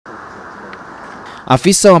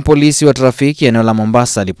Afisa wa polisi wa trafiki eneo la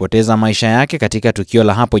Mombasa alipoteza maisha yake katika tukio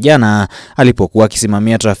la hapo jana alipokuwa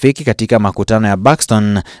akisimamia trafiki katika makutano ya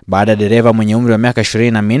Buxton baada ya dereva mwenye umri wa miaka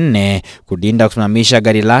 24 kudinda kusimamisha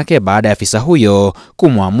gari lake baada ya afisa huyo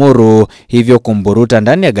kumwamuru hivyo kumburuta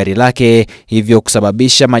ndani ya gari lake, hivyo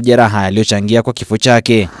kusababisha majeraha yaliyochangia kwa kifo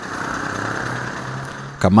chake.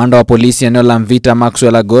 Kamanda wa polisi eneo la Mvita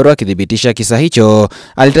Maxwell Agoro akithibitisha kisa hicho,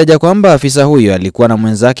 alitaja kwamba afisa huyo alikuwa na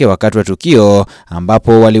mwenzake wakati wa tukio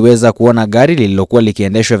ambapo waliweza kuona gari lililokuwa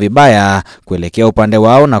likiendeshwa vibaya kuelekea upande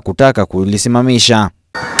wao na kutaka kulisimamisha.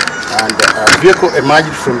 And a vehicle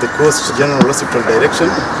emerged from the Coast General Hospital direction,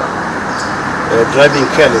 driving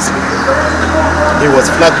carelessly. He was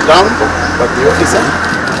flagged down by the officer,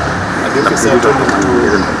 and the officer told him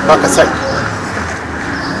to back aside.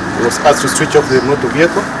 He was asked to switch off the motor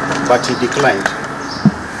vehicle, but he declined.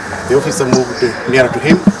 The officer moved nearer to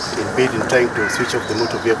him in bed in trying to switch off the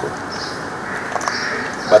motor vehicle.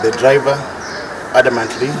 But the driver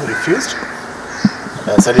adamantly refused,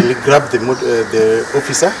 suddenly grabbed the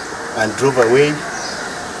officer and drove away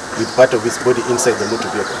with part of his body inside the motor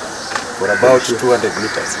vehicle for about 200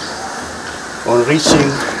 meters. On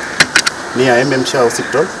reaching near Maisha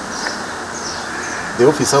hospital, the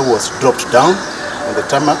officer was dropped down on the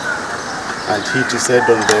tarmac and hit his head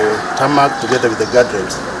on the tarmac together with the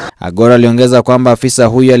guardrails. Agora aliongeza kwamba afisa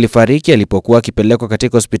huyo alifariki alipokuwa akipelekwa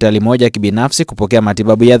katika hospitali moja ya kibinafsi kupokea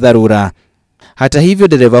matibabu ya dharura. Hata hivyo,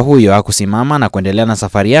 dereva huyo hakusimama na kuendelea na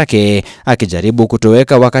safari yake, akijaribu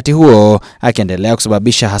kutoweka, wakati huo akiendelea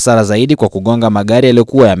kusababisha hasara zaidi kwa kugonga magari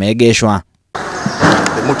yaliyokuwa yameegeshwa.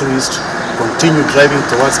 The motorist continued driving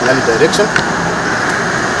towards Nyali direction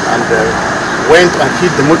and went and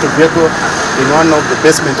hit the motor vehicle in one of the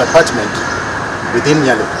basement apartment within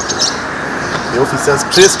Nyali. The officers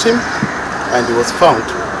traced him and he was found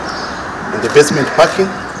in the basement parking,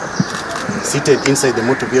 seated inside the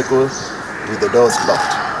motor vehicle with the doors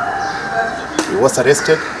locked. He was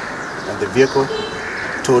arrested and the vehicle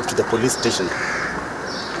towed to the police station.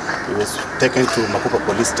 He was taken to Makupa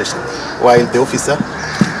police station, while the officer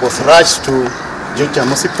was rushed to Georgia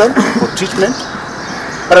Hospital for treatment.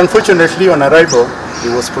 But unfortunately, on arrival, he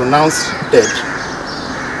was pronounced dead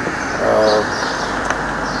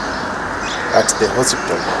at the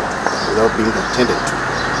hospital without being attended to.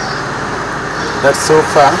 That's so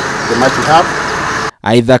far the much we have.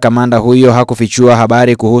 Aidha, kamanda huyo hakufichua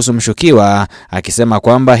habari kuhusu mshukiwa, akisema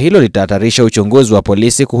kwamba hilo litahatarisha uchunguzi wa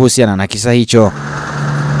polisi kuhusiana na kisa hicho.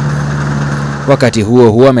 Wakati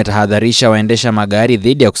huo ametahadharisha waendesha magari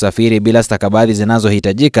dhidi ya kusafiri bila stakabadhi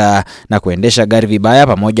zinazohitajika na kuendesha gari vibaya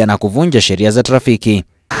pamoja na kuvunja sheria za trafiki.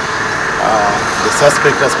 The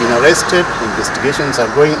suspect has been arrested, investigations are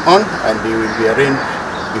going on and he will be arraigned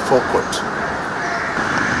before court.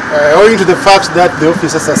 Owing to the fact that the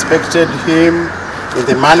officer suspected him in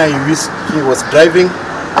the manner he was driving,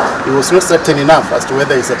 he was not certain enough as to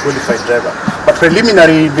whether he's a qualified driver. But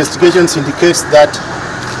preliminary investigations indicates that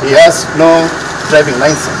he has no driving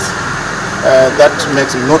license. That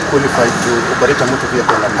makes him not qualified to operate a motor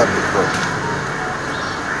vehicle on a public road.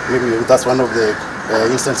 Maybe that's one of the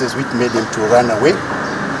instances which made him to run away,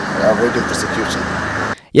 avoiding prosecution.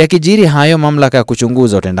 Yakijiri hayo, mamlaka ya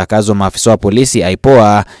kuchunguza utendakazi wa maafisa wa polisi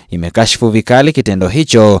Ipoa imekashifu vikali kitendo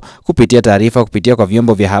hicho. Kupitia taarifa kupitia kwa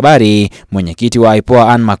vyombo vya habari, mwenyekiti wa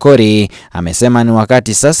Ipoa Ann Makori amesema ni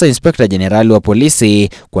wakati sasa Inspekta Jenerali wa polisi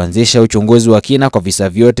kuanzisha uchunguzi wa kina kwa visa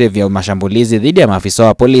vyote vya mashambulizi dhidi ya maafisa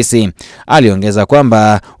wa polisi. Aliongeza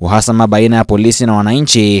kwamba uhasama baina ya polisi na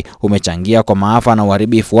wananchi umechangia kwa maafa na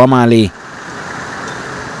uharibifu wa mali.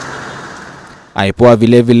 Ipoa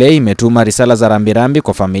vile imetuma risala za rambirambi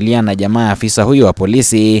kwa familia na jamaa ya afisa huyo wa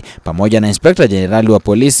polisi pamoja na Inspekta Jenerali wa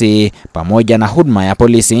polisi pamoja na huduma ya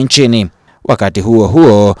polisi nchini. Wakati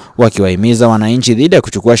huo wakiwahimiza wananchi dhidi ya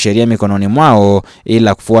kuchukua sheria mikononi mwao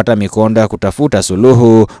ila kufuata mikondo ya kutafuta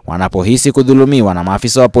suluhu wanapohisi kudhulumiwa na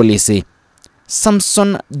maafisa wa polisi.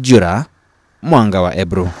 Samson Jura, Mwanga wa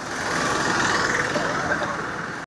Ebru.